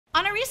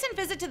On a recent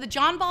visit to the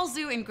John Ball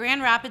Zoo in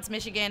Grand Rapids,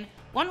 Michigan,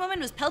 one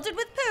woman was pelted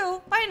with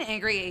poo by an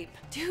angry ape.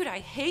 Dude, I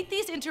hate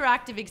these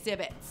interactive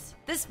exhibits.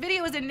 This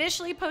video was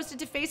initially posted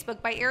to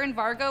Facebook by Aaron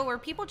Vargo, where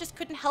people just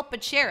couldn't help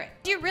but share it.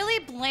 Do you really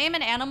blame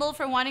an animal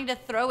for wanting to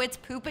throw its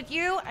poop at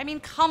you? I mean,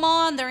 come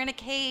on, they're in a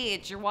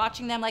cage. You're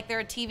watching them like they're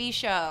a TV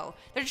show.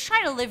 They're just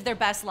trying to live their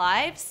best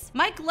lives.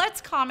 Mike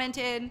Lutz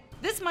commented,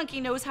 "This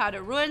monkey knows how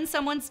to ruin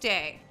someone's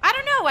day." I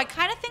don't know, I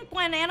kind of think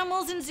when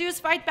animals in zoos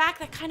fight back,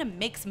 that kind of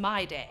makes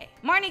my day.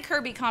 Marnie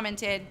Kirby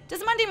commented,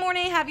 "Does Monday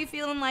morning have you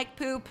feeling like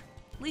poop?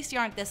 At least you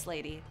aren't this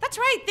lady." That's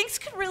right, things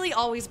could really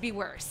always be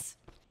worse.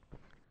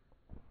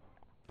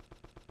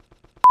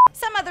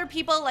 Some other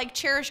people like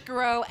Cherish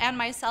Garreau and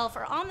myself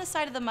are on the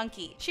side of the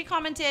monkey. She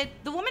commented,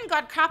 "The woman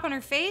got crap on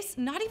her face,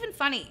 not even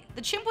funny.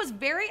 The chimp was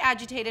very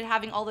agitated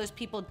having all those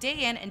people day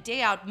in and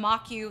day out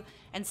mock you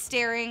and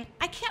staring.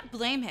 I can't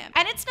blame him.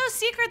 And it's no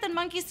secret that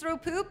monkeys throw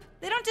poop.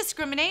 They don't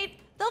discriminate.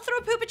 They'll throw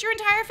poop at your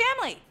entire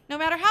family, no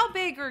matter how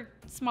big or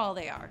small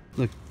they are."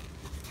 Look.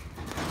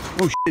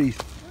 Oh shit,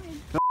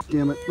 God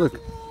damn it,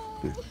 look.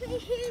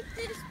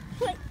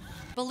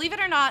 Believe it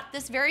or not,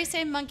 this very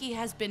same monkey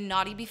has been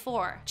naughty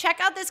before. Check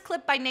out this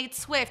clip by Nate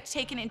Swift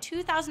taken in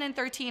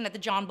 2013 at the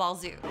John Ball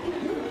Zoo.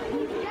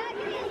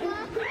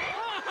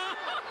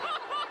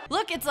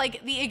 Look, it's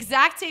like the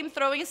exact same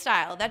throwing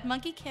style. That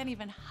monkey can't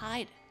even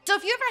hide. So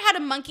if you ever had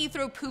a monkey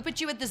throw poop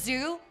at you at the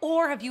zoo,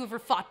 or have you ever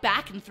fought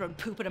back and thrown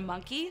poop at a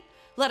monkey?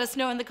 Let us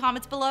know in the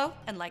comments below,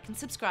 and like and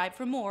subscribe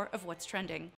for more of what's trending.